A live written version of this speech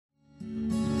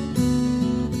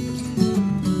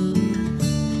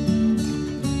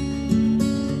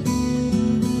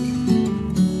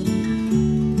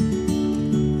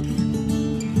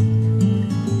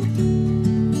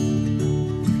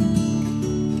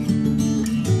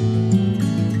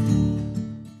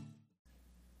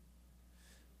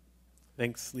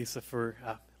Thanks, Lisa, for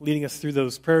leading us through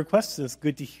those prayer requests. It's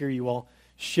good to hear you all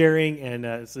sharing, and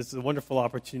it's a wonderful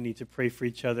opportunity to pray for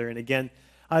each other. And again,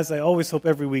 as I always hope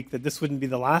every week, that this wouldn't be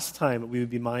the last time that we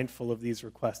would be mindful of these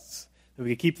requests, that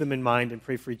we could keep them in mind and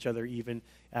pray for each other even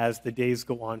as the days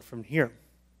go on from here.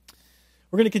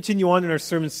 We're going to continue on in our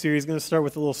sermon series. I'm going to start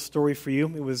with a little story for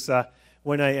you. It was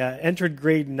when I entered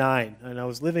grade 9, and I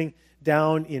was living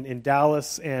down in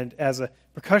Dallas, and as a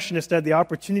percussionist, I had the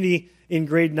opportunity in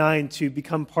grade 9 to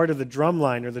become part of the drum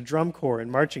line or the drum corps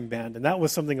and marching band, and that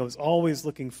was something I was always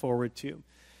looking forward to.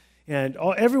 And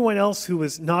everyone else who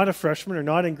was not a freshman or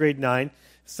not in grade 9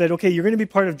 said, okay, you're going to be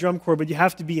part of drum corps, but you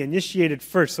have to be initiated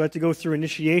first, so I had to go through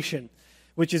initiation,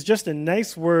 which is just a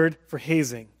nice word for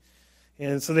hazing.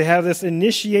 And so they have this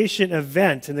initiation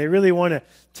event, and they really want to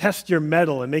test your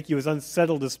mettle and make you as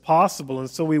unsettled as possible. And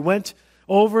so we went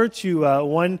over to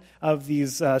one of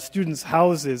these students'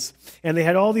 houses, and they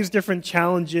had all these different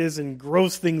challenges and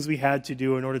gross things we had to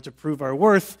do in order to prove our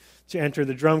worth to enter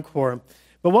the drum corps.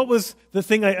 But what was the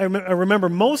thing I remember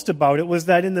most about it was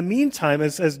that in the meantime,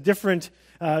 as different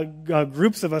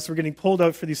groups of us were getting pulled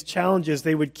out for these challenges,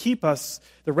 they would keep us,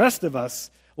 the rest of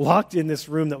us, locked in this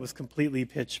room that was completely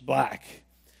pitch black.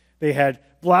 They had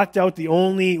blocked out the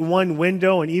only one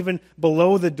window, and even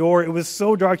below the door, it was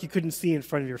so dark you couldn't see in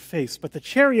front of your face. But the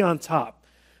cherry on top,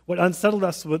 what unsettled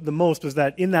us the most was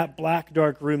that in that black,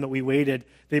 dark room that we waited,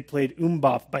 they played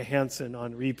MMMBop by Hanson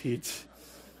on repeat.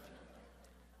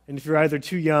 And if you're either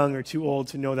too young or too old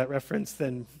to know that reference,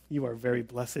 then you are very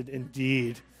blessed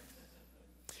indeed.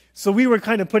 So we were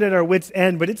kind of put at our wits'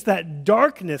 end, but it's that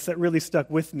darkness that really stuck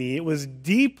with me. It was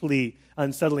deeply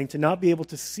unsettling to not be able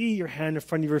to see your hand in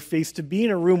front of your face, to be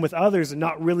in a room with others and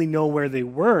not really know where they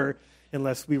were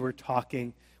unless we were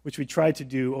talking, which we tried to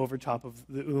do over top of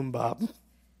the MMMBop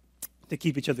to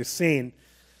keep each other sane.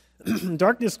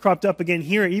 Darkness cropped up again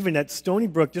here, even at Stony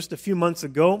Brook just a few months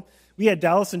ago. We had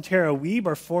Dallas and Tara Weeb,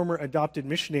 our former adopted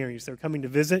missionaries. They were coming to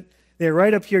visit. They were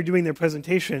right up here doing their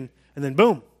presentation, and then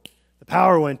boom, the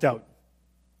power went out.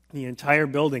 The entire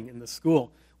building in the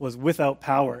school was without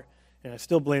power, and I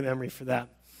still blame Emery for that.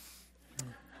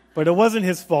 But it wasn't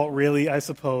his fault, really, I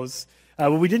suppose.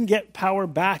 But we didn't get power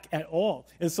back at all.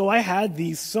 And so I had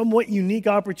the somewhat unique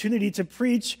opportunity to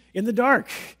preach in the dark.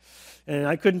 And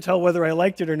I couldn't tell whether I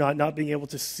liked it or not being able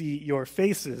to see your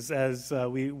faces as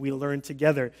we learned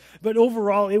together. But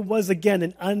overall, it was, again,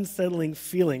 an unsettling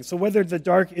feeling. So whether the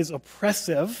dark is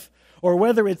oppressive or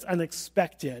whether it's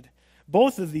unexpected,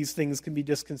 both of these things can be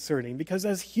disconcerting because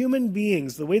as human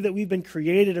beings, the way that we've been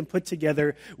created and put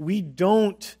together, we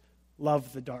don't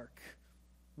love the dark.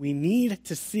 We need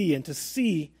to see, and to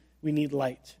see, we need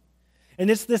light. And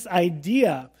it's this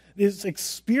idea, this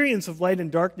experience of light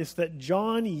and darkness that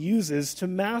John uses to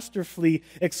masterfully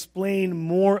explain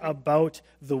more about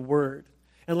the Word.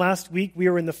 And last week, we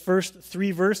were in the first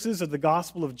 3 verses of the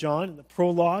Gospel of John, in the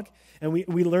prologue, and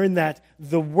we learned that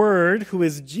the Word, who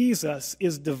is Jesus,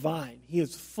 is divine. He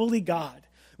is fully God.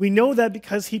 We know that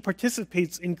because he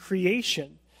participates in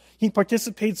creation. He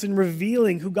participates in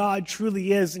revealing who God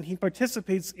truly is, and he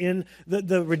participates in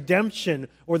the redemption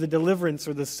or the deliverance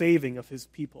or the saving of his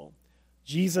people.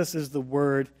 Jesus is the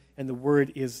Word, and the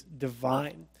Word is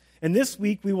divine. And this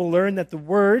week we will learn that the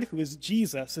Word, who is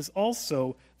Jesus, is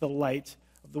also the light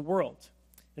of the world.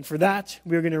 And for that,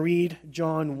 we're going to read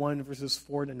John 1, verses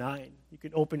 4 to 9. You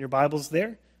can open your Bibles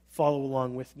there. Follow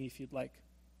along with me if you'd like.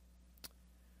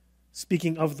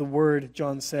 Speaking of the Word,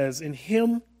 John says, "In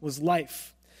him was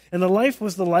life, and the life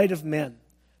was the light of men.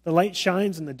 The light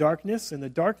shines in the darkness, and the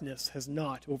darkness has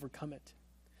not overcome it.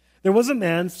 There was a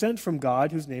man sent from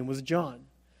God whose name was John.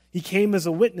 He came as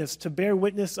a witness to bear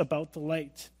witness about the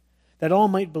light, that all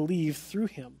might believe through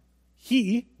him.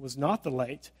 He was not the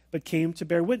light, but came to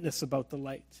bear witness about the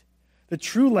light. The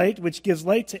true light, which gives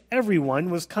light to everyone,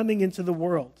 was coming into the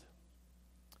world."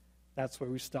 That's where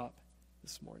we stop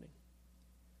this morning.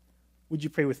 Would you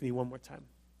pray with me one more time?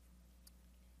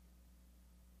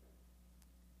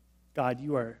 God,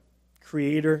 you are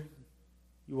creator,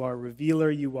 you are revealer,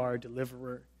 you are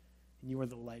deliverer, and you are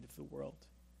the light of the world.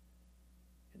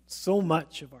 And so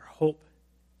much of our hope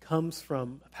comes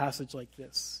from a passage like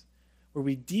this, where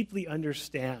we deeply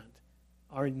understand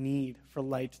our need for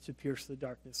light to pierce the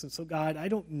darkness. And so, God, I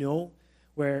don't know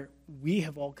where we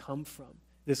have all come from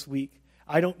this week.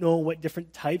 I don't know what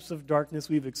different types of darkness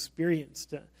we've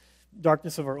experienced,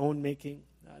 darkness of our own making,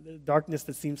 the darkness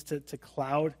that seems to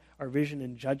cloud our vision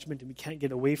and judgment and we can't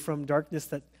get away from, darkness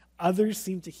that others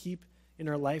seem to heap in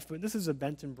our life. But this is a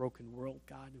bent and broken world,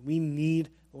 God, and we need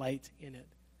light in it.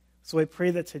 So I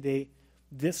pray that today,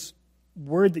 this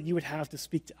word that you would have to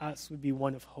speak to us would be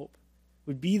one of hope.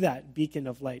 would be that beacon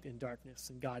of light in darkness.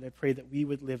 And God, I pray that we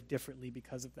would live differently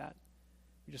because of that.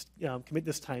 We just commit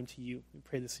this time to you. We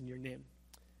pray this in your name.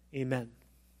 Amen.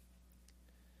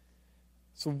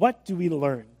 So what do we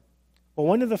learn? Well,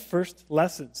 one of the first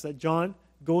lessons that John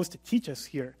goes to teach us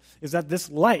here is that this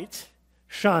light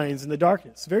shines in the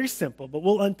darkness. Very simple, but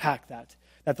we'll unpack that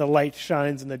the light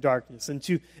shines in the darkness. And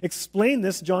to explain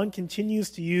this, John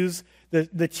continues to use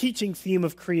the teaching theme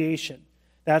of creation.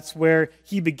 That's where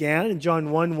he began in John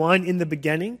 1:1, in the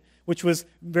beginning, which was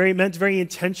meant very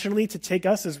intentionally to take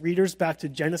us as readers back to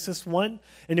Genesis 1.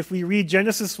 And if we read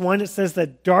Genesis 1, it says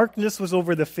that darkness was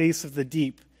over the face of the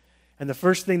deep. And the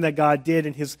first thing that God did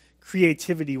in his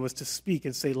creativity was to speak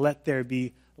and say, let there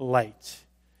be light.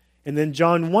 And then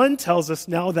John 1 tells us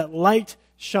now that light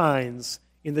shines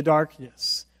in the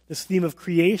darkness. This theme of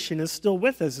creation is still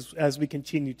with us as we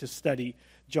continue to study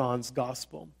John's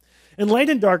gospel. And light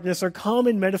and darkness are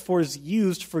common metaphors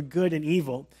used for good and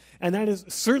evil, and that is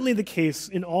certainly the case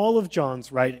in all of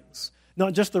John's writings.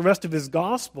 Not just the rest of his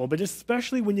gospel, but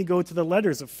especially when you go to the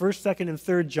letters of 1st, 2nd, and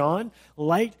 3rd John,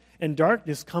 light and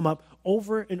darkness come up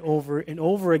over and over and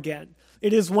over again.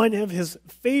 It is one of his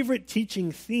favorite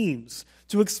teaching themes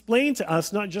to explain to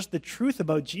us not just the truth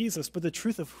about Jesus, but the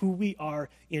truth of who we are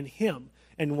in him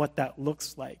and what that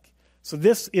looks like. So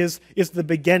this is the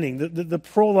beginning. The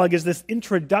prologue is this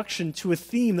introduction to a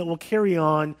theme that will carry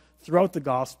on throughout the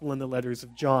gospel and the letters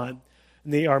of John.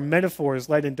 And they are metaphors,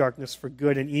 light and darkness, for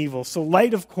good and evil. So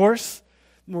light, of course,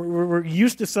 we're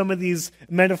used to some of these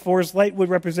metaphors. Light would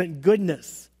represent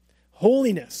goodness,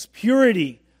 holiness,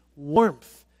 purity,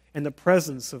 warmth, and the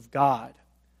presence of God.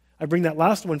 I bring that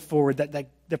last one forward, that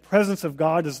the presence of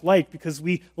God is light, because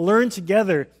we learn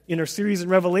together in our series in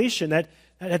Revelation that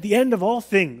at the end of all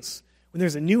things, when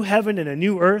there's a new heaven and a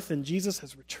new earth and Jesus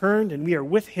has returned and we are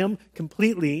with him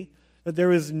completely, that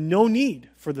there is no need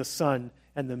for the sun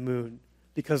and the moon,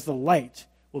 because the light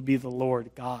will be the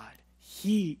Lord God.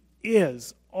 He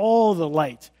is all the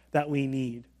light that we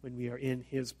need when we are in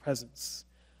his presence.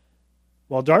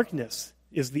 While darkness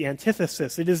is the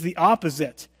antithesis, it is the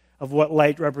opposite of what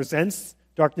light represents.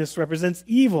 Darkness represents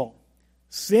evil,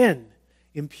 sin,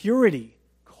 impurity,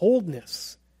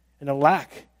 coldness, and a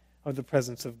lack of the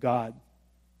presence of God.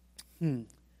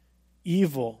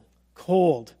 Evil,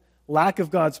 cold, lack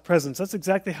of God's presence. That's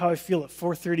exactly how I feel at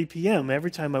 4:30 p.m.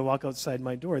 every time I walk outside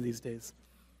my door these days.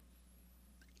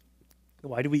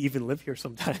 Why do we even live here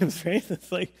sometimes, right?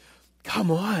 It's like,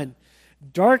 come on.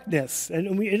 Darkness,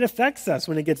 and it affects us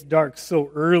when it gets dark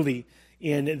so early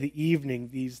in the evening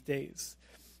these days.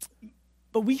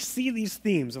 But we see these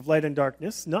themes of light and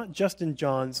darkness, not just in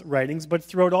John's writings, but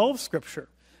throughout all of Scripture.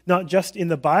 Not just in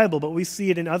the Bible, but we see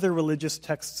it in other religious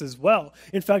texts as well.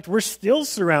 In fact, we're still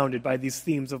surrounded by these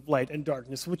themes of light and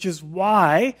darkness, which is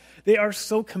why they are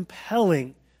so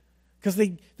compelling, because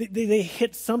they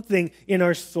hit something in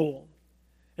our soul.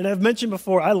 And I've mentioned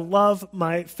before, I love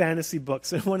my fantasy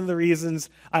books. And one of the reasons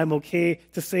I'm okay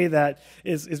to say that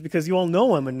is because you all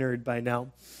know I'm a nerd by now.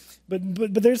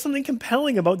 But there's something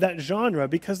compelling about that genre,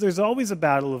 because there's always a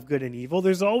battle of good and evil.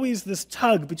 There's always this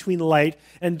tug between light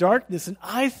and darkness. And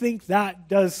I think that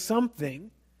does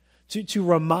something to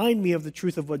remind me of the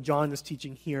truth of what John is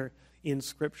teaching here in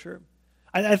Scripture.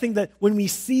 I think that when we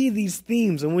see these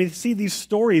themes and we see these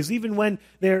stories, even when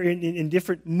they're in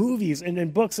different movies and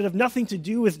in books that have nothing to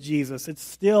do with Jesus, it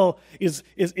still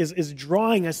is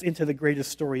drawing us into the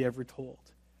greatest story ever told,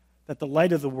 that the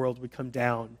light of the world would come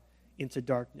down into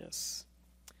darkness.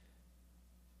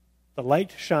 The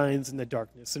light shines in the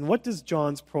darkness. And what does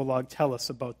John's prologue tell us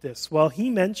about this? Well, he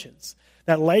mentions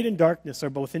that light and darkness are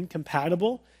both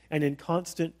incompatible and in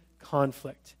constant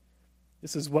conflict.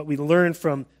 This is what we learn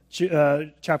from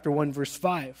chapter 1, verse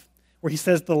 5, where he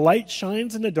says, the light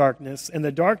shines in the darkness, and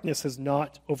the darkness has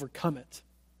not overcome it.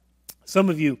 Some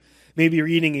of you maybe are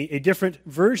reading a different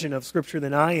version of Scripture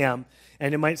than I am,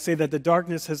 and it might say that the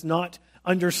darkness has not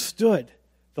understood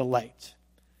the light.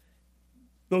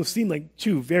 Those seem like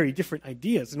two very different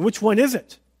ideas. And which one is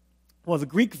it? Well, the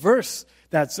Greek verse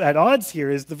that's at odds here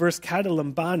is the verse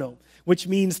katalambano, which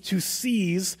means to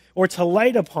seize or to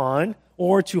light upon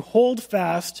or to hold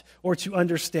fast or to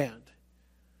understand.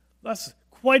 That's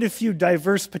quite a few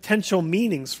diverse potential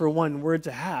meanings for one word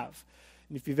to have.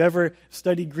 And if you've ever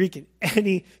studied Greek in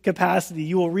any capacity,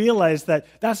 you will realize that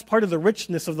that's part of the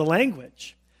richness of the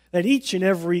language. That each and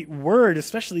every word,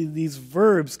 especially these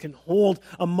verbs, can hold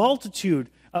a multitude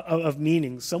of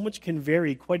meanings, some which can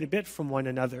vary quite a bit from one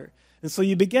another. And so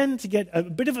you begin to get a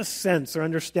bit of a sense or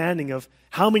understanding of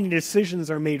how many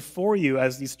decisions are made for you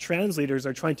as these translators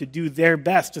are trying to do their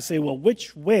best to say, well,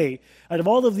 which way, out of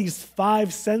all of these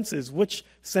 5 senses, which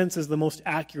sense is the most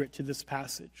accurate to this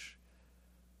passage?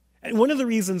 And one of the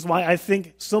reasons why I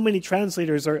think so many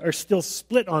translators are still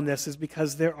split on this is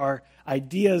because there are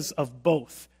ideas of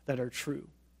both that are true.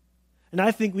 And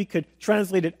I think we could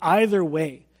translate it either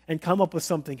way and come up with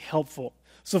something helpful.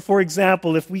 So, for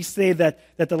example, if we say that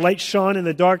the light shone in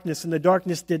the darkness and the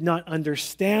darkness did not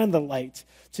understand the light,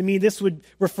 to me this would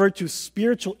refer to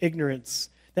spiritual ignorance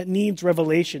that needs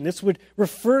revelation. This would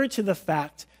refer to the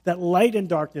fact that light and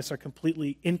darkness are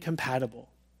completely incompatible.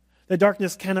 The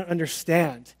darkness cannot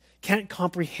understand, can't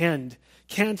comprehend,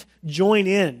 can't join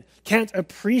in, can't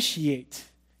appreciate,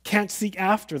 can't seek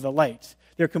after the light.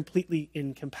 They're completely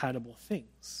incompatible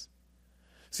things.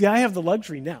 See, I have the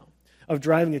luxury now of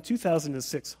driving a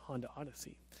 2006 Honda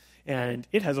Odyssey, and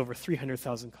it has over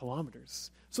 300,000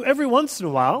 kilometers. So every once in a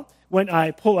while, when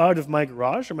I pull out of my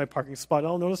garage or my parking spot,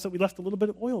 I'll notice that we left a little bit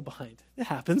of oil behind. It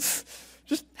happens.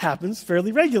 Just happens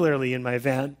fairly regularly in my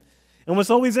van. And what's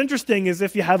always interesting is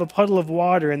if you have a puddle of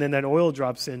water and then that oil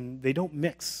drops in, they don't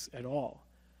mix at all.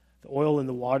 The oil and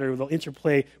the water, they'll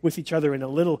interplay with each other in a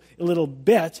little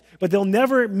bit, but they'll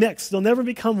never mix. They'll never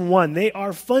become one. They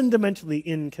are fundamentally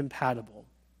incompatible.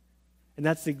 And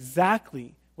that's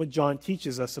exactly what John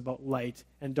teaches us about light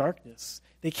and darkness.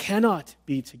 They cannot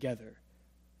be together.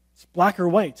 It's black or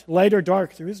white, light or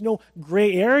dark. There is no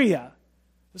gray area.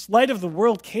 This light of the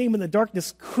world came and the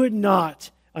darkness could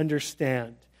not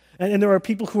understand. And there are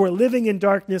people who are living in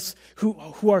darkness who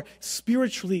are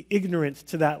spiritually ignorant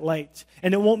to that light.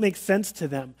 And it won't make sense to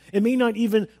them. It may not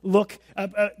even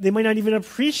they might not even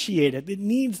appreciate it. It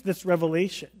needs this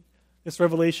revelation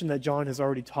that John has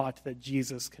already taught that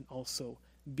Jesus can also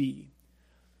be.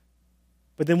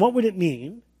 But then what would it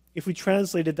mean if we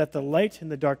translated that the light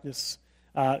and the darkness,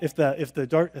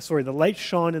 the light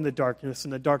shone in the darkness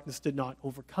and the darkness did not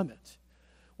overcome it?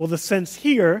 Well, the sense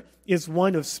here is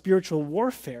one of spiritual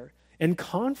warfare and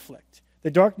conflict.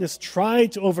 The darkness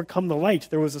tried to overcome the light.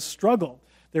 There was a struggle.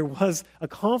 There was a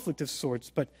conflict of sorts,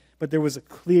 but there was a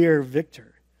clear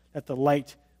victor, that the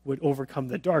light would overcome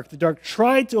the dark. The dark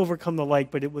tried to overcome the light,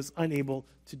 but it was unable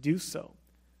to do so.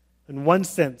 In one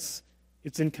sense,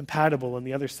 it's incompatible. In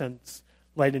the other sense,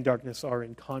 light and darkness are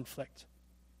in conflict.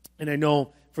 And I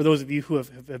know for those of you who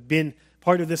have been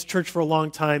part of this church for a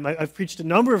long time, I've preached a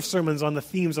number of sermons on the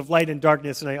themes of light and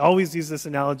darkness, and I always use this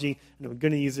analogy, and I'm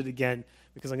going to use it again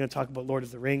because I'm going to talk about Lord of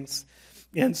the Rings.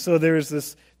 And so there's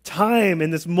this time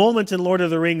and this moment in Lord of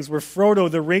the Rings where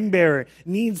Frodo, the ring bearer,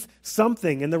 needs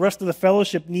something, and the rest of the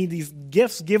fellowship need these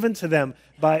gifts given to them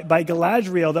by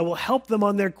Galadriel that will help them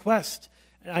on their quest.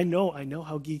 And I know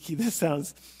how geeky this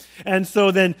sounds. And so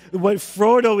then what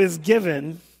Frodo is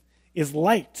given is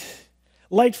light.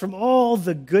 Light from all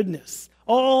the goodness,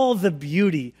 all the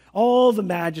beauty, all the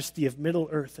majesty of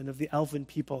Middle-earth and of the elven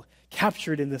people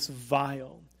captured in this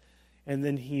vial. And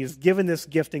then he is given this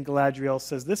gift, and Galadriel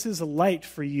says, this is a light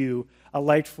for you, a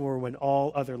light for when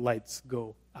all other lights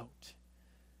go out.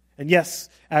 And yes,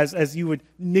 as you would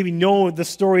maybe know the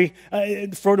story,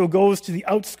 Frodo goes to the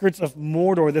outskirts of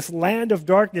Mordor, this land of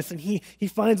darkness, and he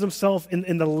finds himself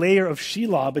in the lair of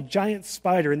Shelob, a giant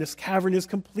spider, and this cavern is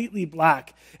completely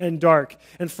black and dark.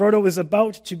 And Frodo is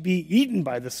about to be eaten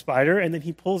by the spider, and then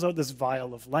he pulls out this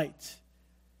vial of light.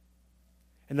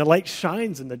 And the light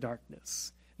shines in the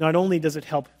darkness. Not only does it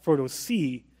help Frodo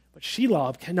see, but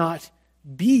Shelob cannot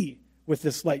be with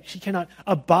this light. She cannot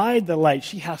abide the light.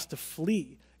 She has to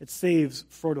flee. It saves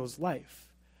Frodo's life.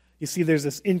 You see, there's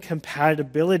this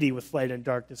incompatibility with light and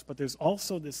darkness, but there's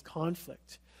also this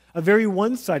conflict, a very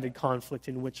one-sided conflict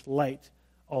in which light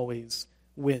always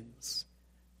wins.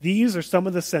 These are some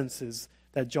of the senses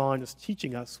that John is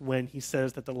teaching us when he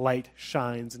says that the light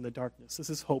shines in the darkness. This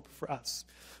is hope for us.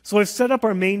 So I've set up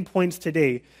our main points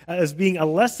today as being a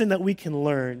lesson that we can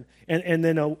learn and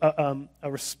then a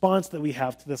response that we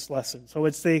have to this lesson. So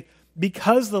I'd say,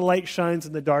 because the light shines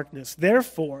in the darkness,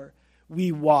 therefore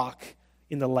we walk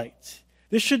in the light.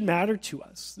 This should matter to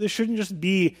us. This shouldn't just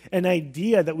be an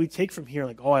idea that we take from here,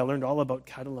 like, oh, I learned all about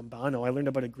katalambano. I learned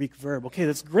about a Greek verb. Okay,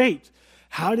 that's great.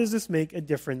 How does this make a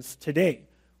difference today?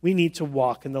 We need to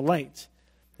walk in the light.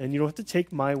 And you don't have to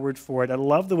take my word for it. I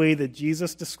love the way that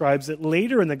Jesus describes it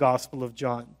later in the Gospel of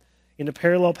John, in a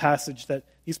parallel passage that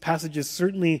these passages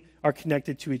certainly are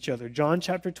connected to each other. John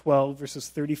chapter 12, verses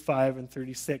 35 and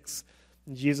 36.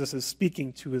 And Jesus is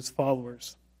speaking to his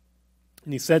followers.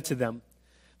 And he said to them,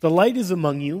 "The light is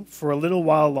among you for a little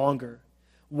while longer.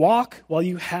 Walk while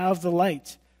you have the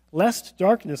light, lest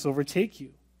darkness overtake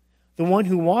you. The one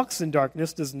who walks in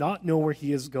darkness does not know where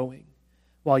he is going.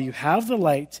 While you have the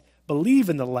light, believe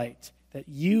in the light, that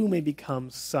you may become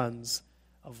sons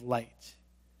of light."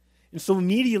 And so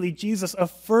immediately Jesus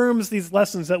affirms these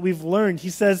lessons that we've learned. He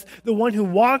says, the one who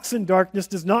walks in darkness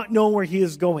does not know where he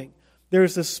is going.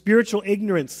 There's this spiritual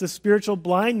ignorance, this spiritual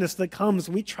blindness that comes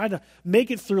when we try to make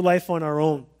it through life on our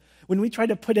own. When we try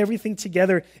to put everything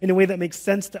together in a way that makes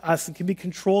sense to us and can be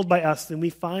controlled by us, then we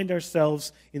find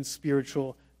ourselves in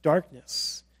spiritual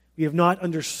darkness. We have not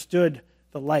understood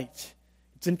the light.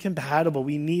 It's incompatible.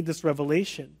 We need this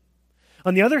revelation.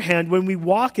 On the other hand, when we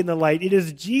walk in the light, it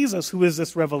is Jesus who is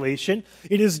this revelation.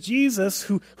 It is Jesus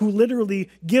who literally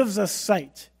gives us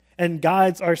sight and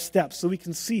guides our steps so we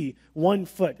can see one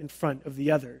foot in front of the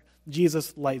other.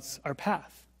 Jesus lights our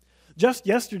path. Just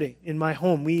yesterday in my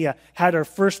home, we had our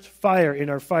first fire in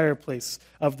our fireplace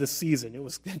of the season. It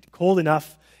was cold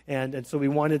enough, and so we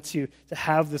wanted to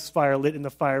have this fire lit in the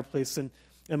fireplace. And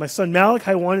my son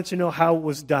Malachi wanted to know how it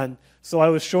was done, so I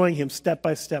was showing him step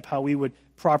by step how we would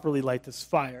properly light this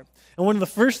fire. And one of the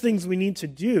first things we need to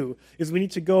do is we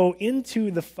need to go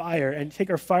into the fire and take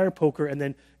our fire poker and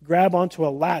then grab onto a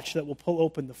latch that will pull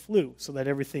open the flue so that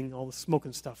everything, all the smoke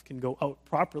and stuff, can go out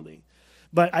properly.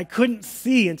 But I couldn't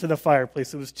see into the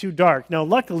fireplace. It was too dark. Now,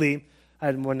 luckily,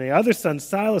 when my other son,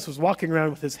 Silas, was walking around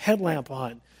with his headlamp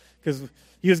on because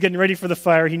he was getting ready for the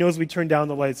fire. He knows we turned down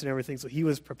the lights and everything, so he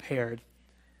was prepared.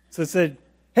 So I said,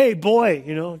 "Hey, boy,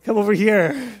 come over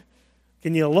here.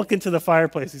 Can you look into the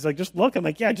fireplace?" He's like, "Just look." I'm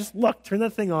like, "Yeah, just look. Turn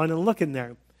that thing on and look in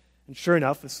there." And sure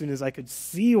enough, as soon as I could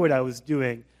see what I was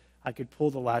doing, I could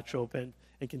pull the latch open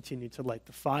and continue to light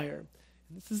the fire.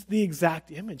 And this is the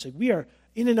exact image. Like, we are,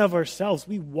 in and of ourselves,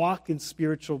 we walk in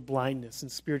spiritual blindness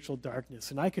and spiritual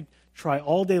darkness. And I could try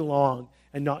all day long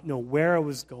and not know where I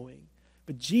was going.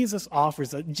 But Jesus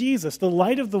offers us, Jesus, the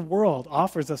light of the world,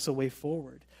 offers us a way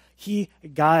forward. He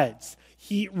guides.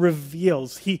 He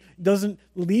reveals. He doesn't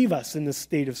leave us in this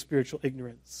state of spiritual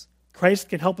ignorance. Christ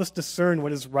can help us discern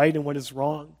what is right and what is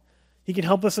wrong. He can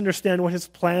help us understand what his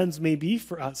plans may be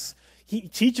for us. He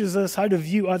teaches us how to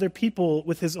view other people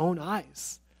with his own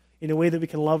eyes in a way that we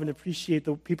can love and appreciate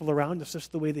the people around us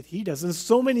just the way that he does. And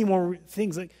so many more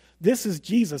things. Like, this is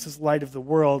Jesus, this light of the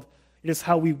world. It is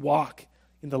how we walk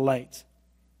in the light.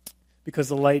 Because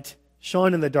the light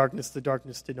shone in the darkness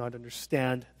did not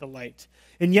understand the light.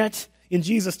 And yet, in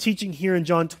Jesus' teaching here in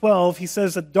John 12, he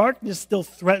says that darkness still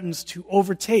threatens to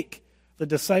overtake the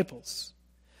disciples.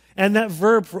 And that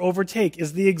verb for overtake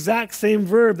is the exact same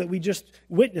verb that we just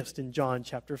witnessed in John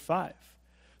chapter 5.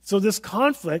 So this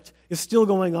conflict is still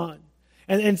going on.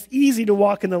 And it's easy to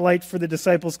walk in the light for the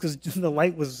disciples because the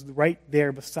light was right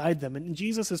there beside them. And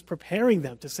Jesus is preparing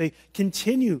them to say,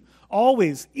 continue,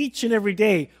 always, each and every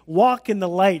day, walk in the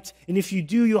light. And if you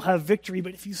do, you'll have victory.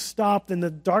 But if you stop, then the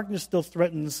darkness still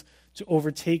threatens to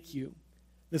overtake you.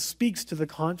 This speaks to the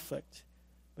conflict,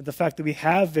 but the fact that we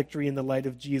have victory in the light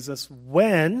of Jesus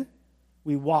when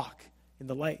we walk in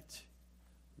the light.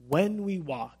 When we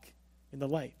walk in the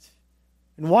light.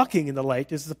 And walking in the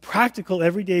light is the practical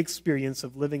everyday experience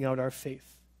of living out our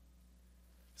faith.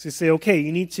 So you say,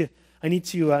 okay,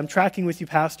 I'm tracking with you,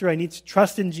 Pastor. I need to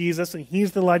trust in Jesus, and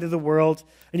he's the light of the world.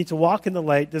 I need to walk in the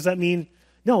light. Does that mean,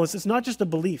 no, it's not just a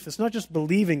belief. It's not just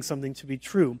believing something to be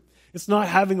true. It's not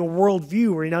having a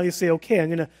worldview where now you say, okay, I'm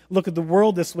going to look at the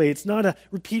world this way. It's not a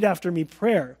repeat after me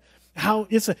prayer.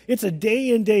 It's a day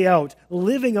in, day out,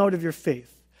 living out of your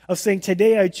faith, of saying,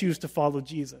 today I choose to follow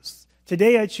Jesus.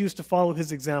 Today I choose to follow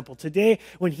his example. Today,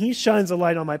 when he shines a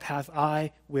light on my path,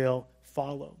 I will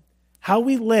follow. How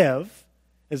we live,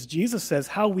 as Jesus says,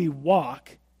 how we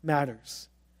walk matters.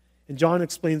 And John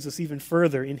explains this even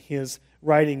further in his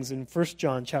writings in 1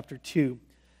 John chapter 2.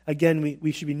 Again,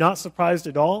 we should be not surprised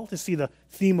at all to see the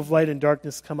theme of light and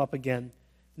darkness come up again.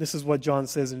 This is what John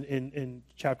says in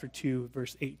chapter 2,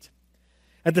 verse 8.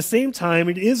 At the same time,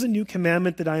 it is a new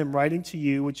commandment that I am writing to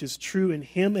you, which is true in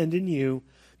him and in you,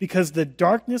 because the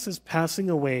darkness is passing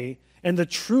away and the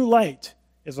true light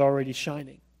is already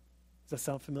shining. Does that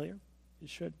sound familiar? It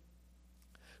should.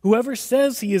 Whoever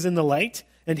says he is in the light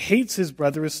and hates his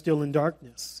brother is still in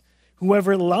darkness.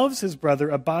 Whoever loves his brother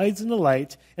abides in the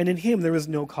light, and in him there is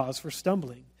no cause for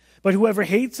stumbling. But whoever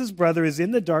hates his brother is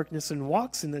in the darkness and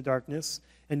walks in the darkness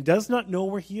and does not know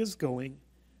where he is going,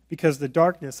 because the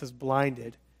darkness has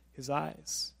blinded his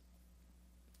eyes.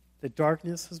 The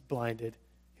darkness has blinded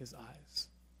his eyes.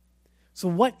 So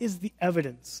what is the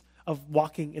evidence of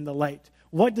walking in the light?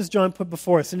 What does John put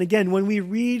before us? And again, when we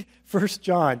read 1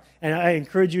 John, and I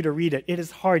encourage you to read it, it is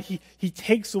hard. He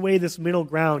takes away this middle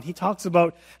ground. He talks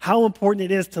about how important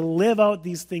it is to live out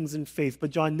these things in faith.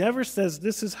 But John never says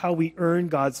this is how we earn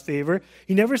God's favor.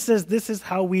 He never says this is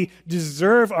how we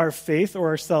deserve our faith or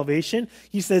our salvation.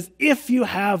 He says, if you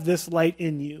have this light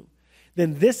in you,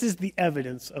 then this is the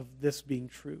evidence of this being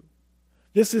true.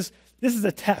 This is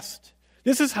a test.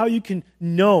 This is how you can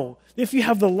know. If you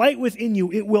have the light within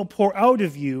you, it will pour out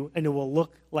of you, and it will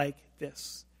look like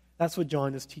this. That's what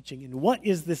John is teaching. And what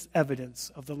is this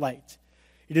evidence of the light?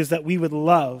 It is that we would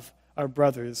love our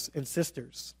brothers and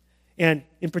sisters. And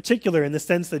in particular, in the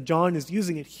sense that John is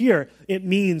using it here, it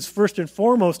means first and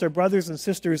foremost our brothers and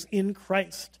sisters in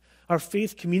Christ, our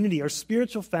faith community, our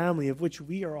spiritual family of which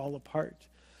we are all a part.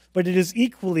 But it is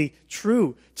equally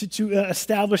true to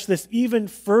establish this even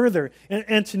further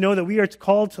and to know that we are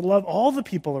called to love all the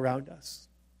people around us,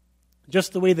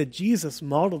 just the way that Jesus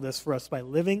modeled this for us by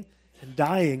living and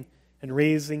dying and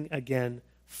raising again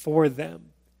for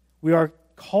them. We are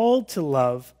called to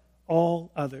love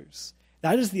all others.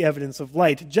 That is the evidence of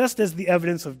light, just as the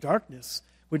evidence of darkness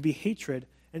would be hatred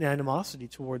and animosity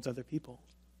towards other people.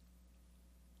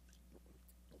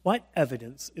 What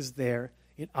evidence is there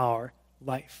in our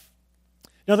life?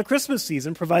 Now, the Christmas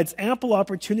season provides ample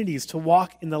opportunities to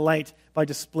walk in the light by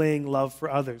displaying love for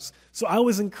others. So I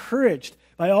was encouraged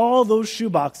by all those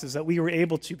shoeboxes that we were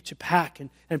able to pack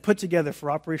and put together for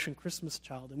Operation Christmas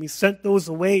Child. And we sent those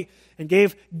away and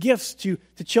gave gifts to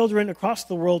children across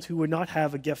the world who would not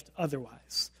have a gift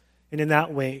otherwise. And in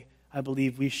that way, I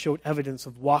believe we showed evidence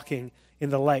of walking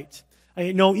in the light.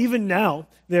 I know even now,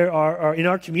 there are in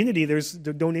our community,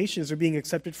 the donations are being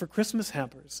accepted for Christmas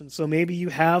hampers. And so maybe you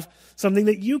have something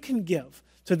that you can give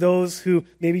to those who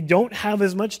maybe don't have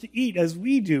as much to eat as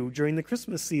we do during the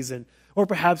Christmas season. Or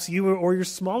perhaps you or your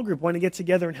small group want to get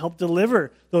together and help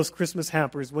deliver those Christmas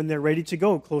hampers when they're ready to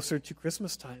go closer to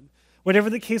Christmas time. Whatever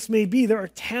the case may be, there are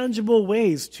tangible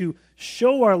ways to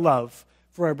show our love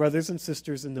for our brothers and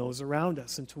sisters and those around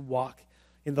us and to walk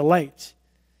in the light.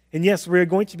 And yes, we're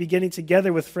going to be getting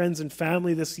together with friends and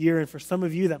family this year, and for some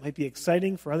of you that might be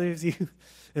exciting. For others of you,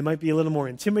 it might be a little more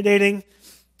intimidating.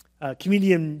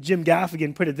 Comedian Jim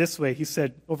Gaffigan put it this way. He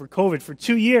said, over COVID, for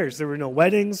 2 years, there were no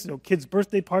weddings, no kids'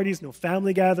 birthday parties, no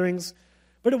family gatherings,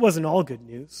 but it wasn't all good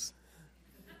news.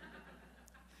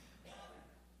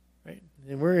 Right?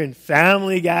 And we're in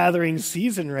family gathering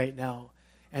season right now.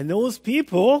 And those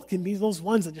people can be those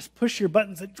ones that just push your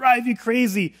buttons, that drive you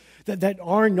crazy, that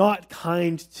are not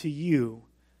kind to you.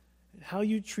 And how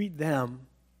you treat them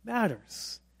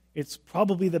matters. It's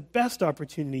probably the best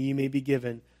opportunity you may be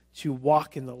given to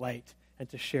walk in the light and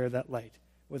to share that light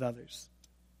with others.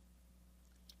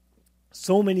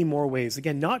 So many more ways.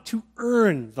 Again, not to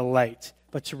earn the light,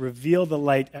 but to reveal the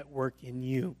light at work in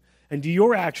you. And do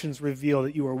your actions reveal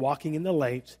that you are walking in the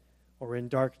light or in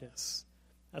darkness?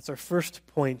 That's our first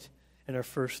point and our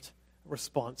first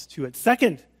response to it.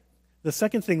 The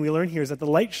second thing we learn here is that the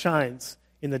light shines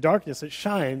in the darkness. It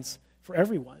shines for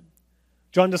everyone.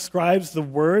 John describes the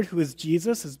Word, who is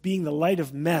Jesus, as being the light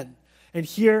of men. And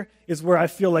here is where I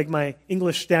feel like my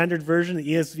English Standard Version,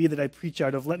 the ESV that I preach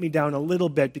out of, let me down a little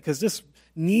bit, because this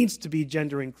needs to be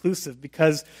gender inclusive,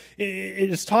 because it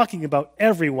is talking about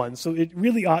everyone. So it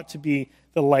really ought to be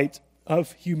the light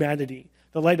of humanity,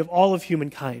 the light of all of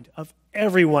humankind, of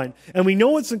everyone. And we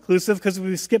know it's inclusive because if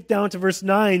we skip down to verse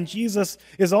 9, Jesus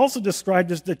is also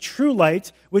described as the true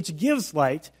light, which gives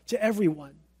light to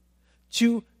everyone,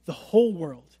 to the whole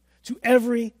world, to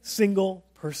every single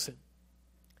person.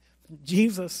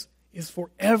 Jesus is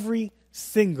for every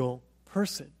single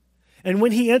person. And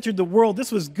when he entered the world,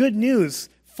 this was good news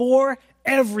for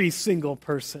every single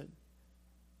person,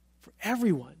 for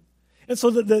everyone. And so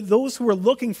those who were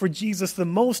looking for Jesus the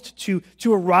most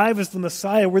to arrive as the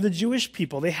Messiah were the Jewish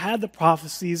people. They had the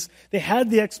prophecies, they had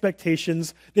the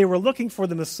expectations, they were looking for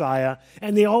the Messiah,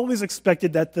 and they always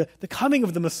expected that the coming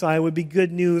of the Messiah would be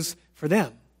good news for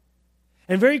them.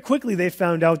 And very quickly they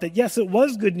found out that yes, it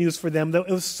was good news for them, though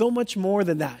it was so much more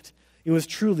than that. It was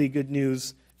truly good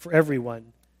news for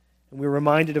everyone. And we're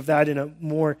reminded of that in a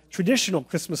more traditional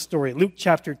Christmas story, Luke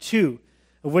chapter 2,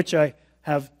 of which I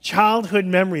have childhood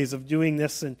memories of doing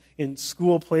this in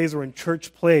school plays or in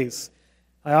church plays.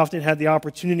 I often had the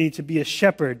opportunity to be a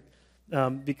shepherd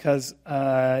because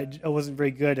I wasn't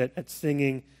very good at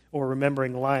singing or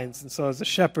remembering lines. And so I was a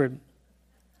shepherd.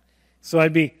 So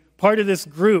I'd be part of this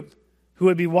group who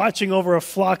would be watching over a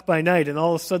flock by night, and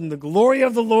all of a sudden the glory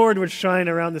of the Lord would shine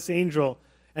around this angel,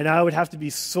 and I would have to be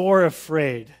sore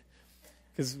afraid,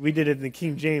 because we did it in the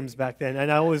King James back then,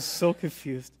 and I was so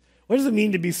confused. What does it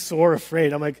mean to be sore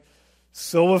afraid? I'm like,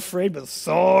 so afraid, but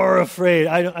sore afraid.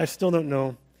 I still don't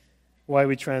know why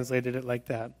we translated it like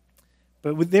that.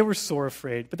 But they were sore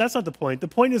afraid. But that's not the point. The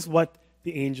point is what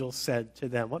the angel said to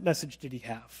them. What message did he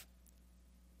have?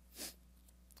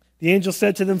 The angel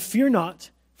said to them, "Fear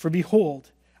not, for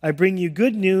behold, I bring you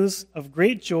good news of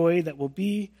great joy that will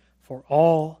be for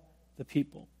all the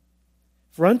people.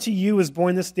 For unto you is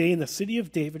born this day in the city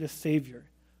of David a Savior,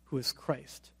 who is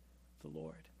Christ the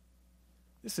Lord."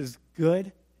 This is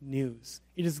good news.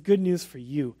 It is good news for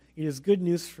you. It is good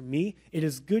news for me. It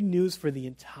is good news for the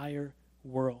entire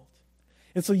world.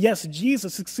 And so, yes,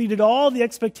 Jesus exceeded all the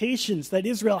expectations that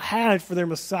Israel had for their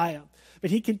Messiah. But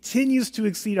he continues to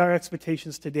exceed our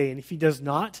expectations today. And if he does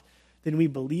not, then we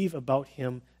believe about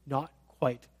him not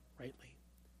quite rightly.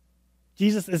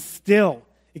 Jesus is still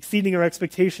exceeding our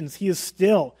expectations. He is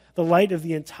still the light of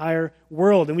the entire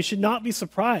world. And we should not be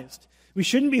surprised. We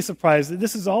shouldn't be surprised that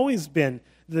this has always been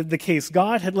the case.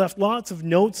 God had left lots of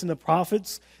notes in the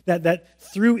prophets that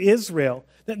through Israel,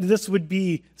 that this would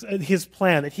be his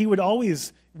plan, that he would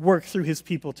always work through his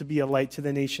people to be a light to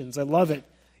the nations. I love it.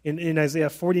 In Isaiah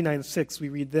 49:6, we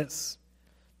read this: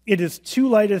 "It is too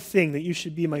light a thing that you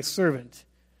should be my servant,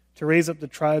 to raise up the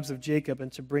tribes of Jacob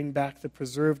and to bring back the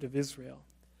preserved of Israel.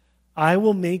 I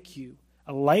will make you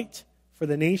a light for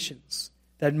the nations,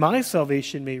 that my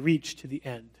salvation may reach to the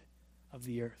end of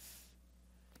the earth."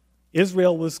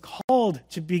 Israel was called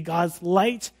to be God's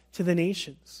light to the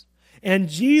nations. And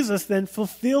Jesus then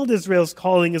fulfilled Israel's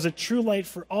calling as a true light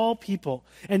for all people.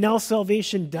 And now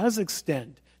salvation does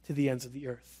extend to the ends of the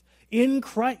earth. In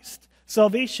Christ,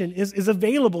 salvation is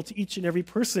available to each and every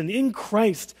person. In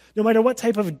Christ, no matter what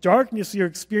type of darkness you're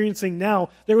experiencing now,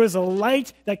 there is a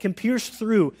light that can pierce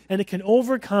through, and it can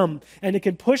overcome, and it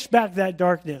can push back that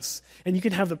darkness. And you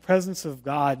can have the presence of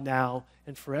God now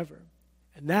and forever.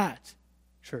 And that,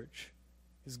 church,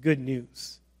 is good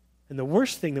news. And the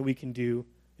worst thing that we can do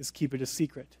is keep it a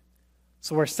secret.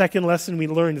 So our second lesson we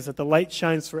learned is that the light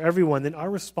shines for everyone. Then our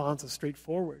response is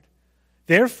straightforward.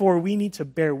 Therefore, we need to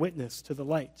bear witness to the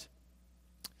light.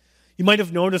 You might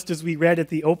have noticed as we read at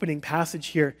the opening passage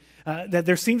here that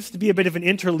there seems to be a bit of an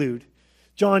interlude.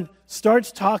 John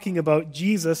starts talking about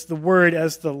Jesus, the Word,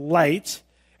 as the light,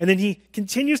 and then he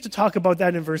continues to talk about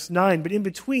that in verse 9, but in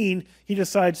between, he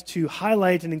decides to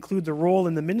highlight and include the role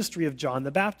in the ministry of John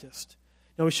the Baptist.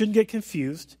 Now, we shouldn't get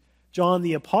confused. John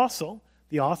the Apostle,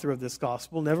 the author of this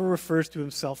gospel, never refers to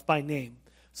himself by name.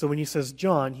 So when he says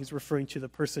John, he's referring to the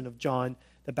person of John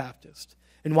the Baptist.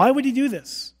 And why would he do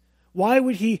this? Why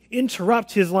would he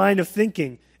interrupt his line of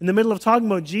thinking? In the middle of talking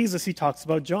about Jesus, he talks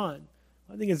about John.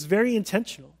 I think it's very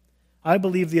intentional. I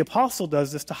believe the apostle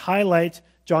does this to highlight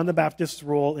John the Baptist's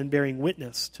role in bearing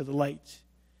witness to the light.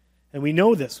 And we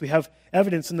know this. We have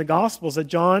evidence in the Gospels that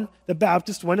John the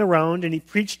Baptist went around and he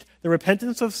preached the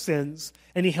repentance of sins,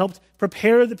 and he helped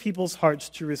prepare the people's hearts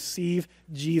to receive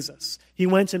Jesus. He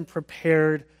went and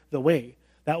prepared the way.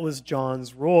 That was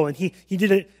John's role. And he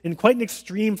did it in quite an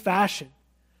extreme fashion.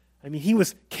 I mean, he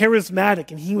was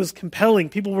charismatic and he was compelling.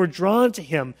 People were drawn to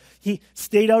him. He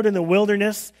stayed out in the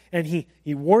wilderness and he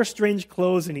wore strange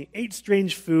clothes and he ate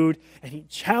strange food and he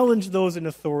challenged those in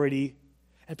authority,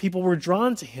 and people were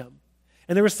drawn to him.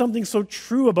 And there was something so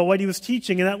true about what he was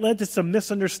teaching, and that led to some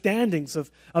misunderstandings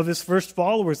of his first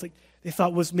followers. Like they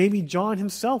thought was maybe John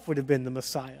himself would have been the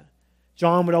Messiah.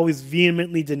 John would always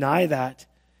vehemently deny that.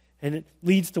 And it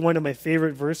leads to one of my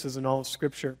favorite verses in all of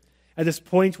Scripture. At this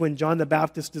point when John the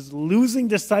Baptist is losing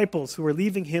disciples who are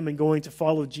leaving him and going to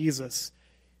follow Jesus,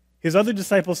 his other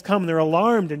disciples come and they're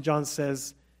alarmed, and John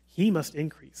says, "He must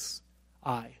increase,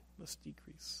 I must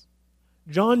decrease."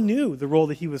 John knew the role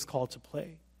that he was called to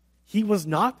play. He was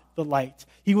not the light.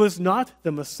 He was not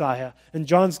the Messiah. And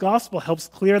John's gospel helps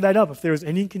clear that up if there was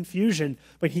any confusion.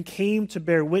 But he came to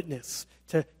bear witness,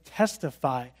 to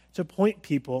testify, to point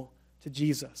people to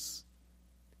Jesus.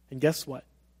 And guess what?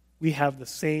 We have the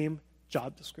same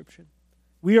job description.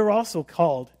 We are also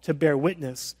called to bear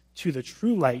witness to the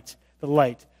true light, the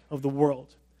light of the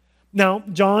world. Now,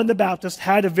 John the Baptist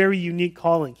had a very unique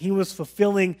calling. He was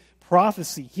fulfilling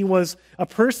prophecy. He was a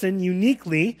person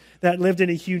uniquely that lived in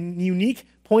a unique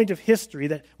point of history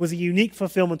that was a unique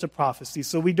fulfillment of prophecy.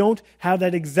 So we don't have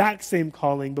that exact same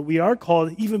calling, but we are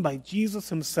called, even by Jesus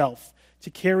himself, to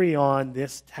carry on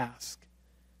this task.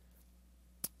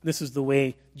 This is the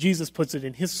way Jesus puts it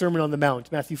in his Sermon on the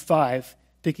Mount, Matthew 5,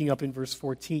 picking up in verse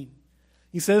 14.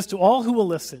 He says, "To all who will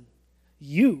listen,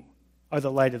 you are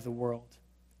the light of the world.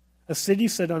 A city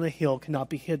set on a hill cannot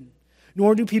be hidden.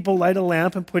 Nor do people light a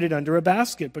lamp and put it under a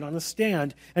basket, but on a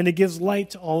stand, and it gives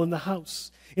light to all in the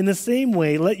house. In the same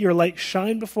way, let your light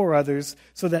shine before others,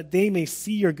 so that they may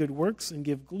see your good works and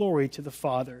give glory to the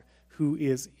Father who who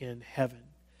is in heaven.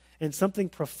 And something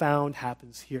profound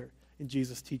happens here in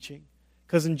Jesus' teaching.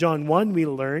 Because in John 1, we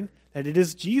learn that it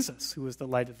is Jesus who is the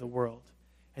light of the world.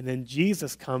 And then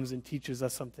Jesus comes and teaches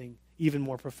us something even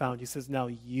more profound. He says, now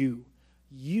you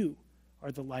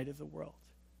are the light of the world.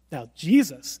 Now,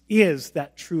 Jesus is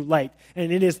that true light,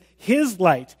 and it is his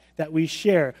light that we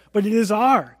share. But it is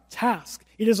our task,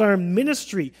 it is our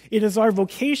ministry, it is our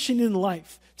vocation in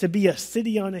life to be a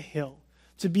city on a hill,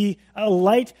 to be a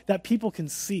light that people can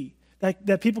see,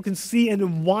 that people can see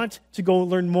and want to go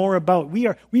learn more about. We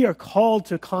are called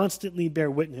to constantly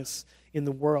bear witness in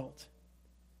the world.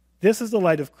 This is the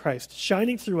light of Christ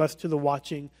shining through us to the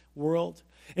watching world.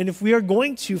 And if we are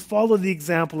going to follow the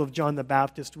example of John the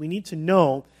Baptist, we need to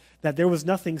know that there was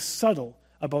nothing subtle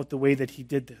about the way that he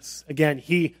did this. Again,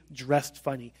 he dressed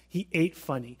funny. He ate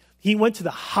funny. He went to the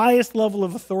highest level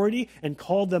of authority and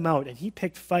called them out, and he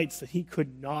picked fights that he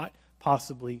could not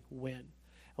possibly win.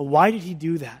 And why did he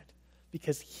do that?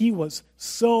 Because he was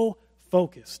so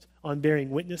focused on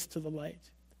bearing witness to the light.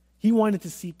 He wanted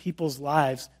to see people's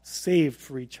lives saved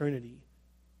for eternity.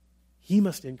 He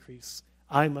must increase.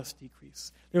 I must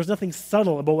decrease. There was nothing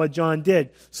subtle about what John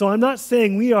did. So I'm not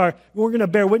saying we're going to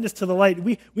bear witness to the light.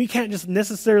 We can't just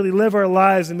necessarily live our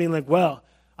lives and be like, well,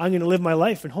 I'm going to live my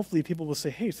life, and hopefully people will say,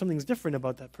 hey, something's different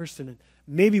about that person, and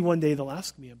maybe one day they'll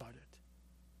ask me about it.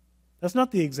 That's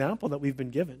not the example that we've been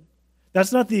given.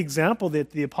 That's not the example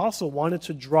that the apostle wanted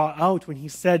to draw out when he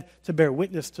said to bear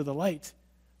witness to the light.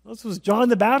 This was John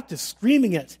the Baptist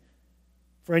screaming it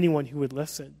for anyone who would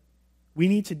listen. We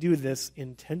need to do this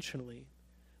intentionally.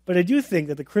 But I do think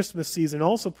that the Christmas season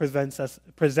also presents us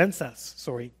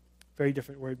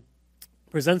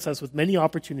with many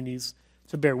opportunities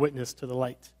to bear witness to the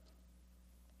light.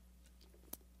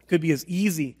 It could be as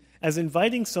easy as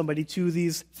inviting somebody to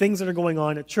these things that are going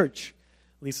on at church.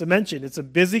 Lisa mentioned it's a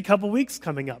busy couple weeks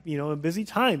coming up, a busy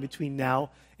time between now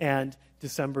and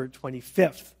December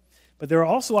 25th. But there are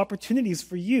also opportunities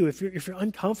for you, if you're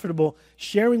uncomfortable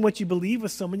sharing what you believe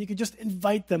with someone, you could just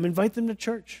invite them to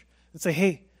church and say,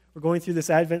 hey, we're going through this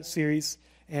Advent series,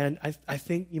 and I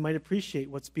think you might appreciate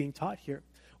what's being taught here.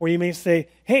 Or you may say,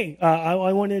 hey,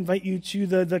 I want to invite you to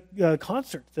the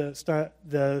concert,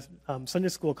 the Sunday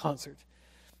school concert.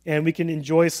 And we can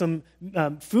enjoy some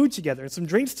food together and some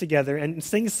drinks together and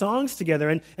sing songs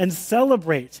together and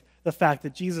celebrate the fact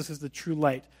that Jesus is the true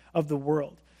light of the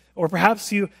world. Or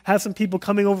perhaps you have some people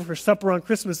coming over for supper on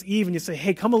Christmas Eve and you say,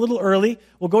 hey, come a little early.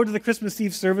 We'll go to the Christmas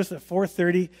Eve service at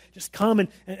 4:30. Just come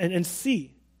and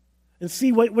see. And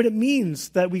see what it means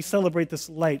that we celebrate this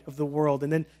light of the world.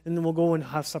 And then we'll go and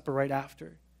have supper right after.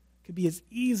 It could be as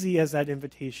easy as that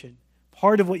invitation.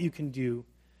 Part of what you can do.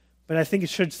 But I think it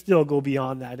should still go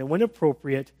beyond that. And when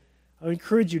appropriate, I would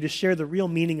encourage you to share the real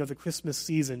meaning of the Christmas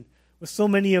season with so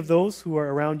many of those who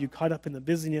are around you caught up in the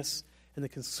busyness and the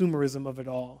consumerism of it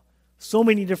all. So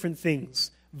many different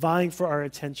things vying for our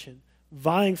attention,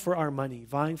 vying for our money,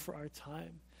 vying for our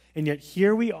time. And yet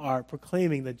here we are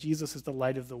proclaiming that Jesus is the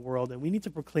light of the world, and we need to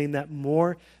proclaim that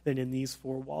more than in these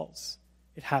four walls.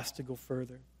 It has to go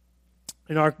further.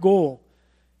 And our goal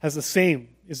is the same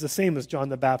as John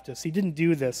the Baptist. He didn't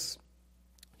do this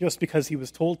just because he was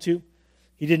told to.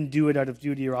 He didn't do it out of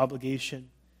duty or obligation.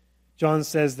 John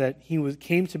says that he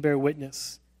came to bear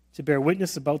witness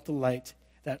about the light,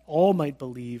 that all might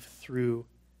believe through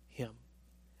him.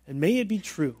 And may it be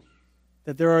true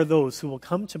that there are those who will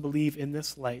come to believe in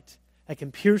this light that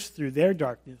can pierce through their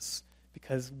darkness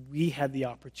because we had the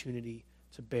opportunity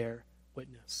to bear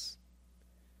witness.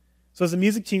 So as the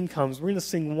music team comes, we're going to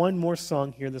sing one more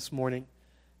song here this morning.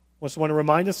 I just want to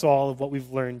remind us all of what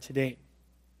we've learned today.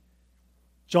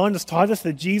 John has taught us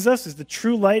that Jesus is the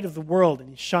true light of the world, and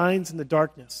he shines in the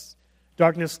darkness.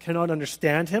 Darkness cannot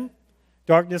understand him.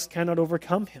 Darkness cannot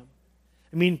overcome him.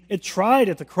 It tried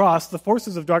at the cross. The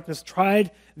forces of darkness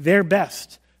tried their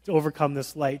best to overcome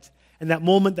this light. And that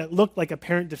moment that looked like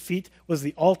apparent defeat was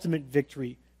the ultimate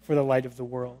victory for the light of the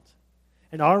world.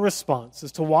 And our response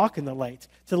is to walk in the light,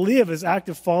 to live as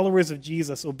active followers of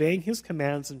Jesus, obeying his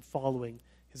commands and following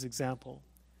his example.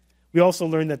 We also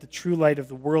learn that the true light of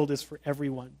the world is for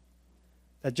everyone.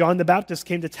 That John the Baptist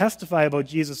came to testify about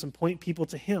Jesus and point people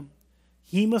to him.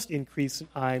 He must increase and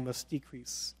I must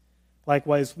decrease.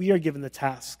 Likewise, we are given the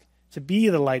task to be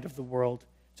the light of the world,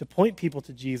 to point people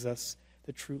to Jesus,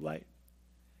 the true light.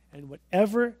 And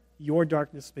whatever your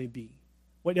darkness may be,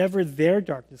 whatever their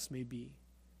darkness may be,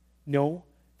 know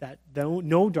that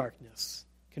no darkness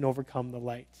can overcome the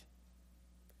light.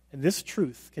 And this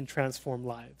truth can transform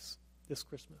lives this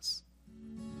Christmas.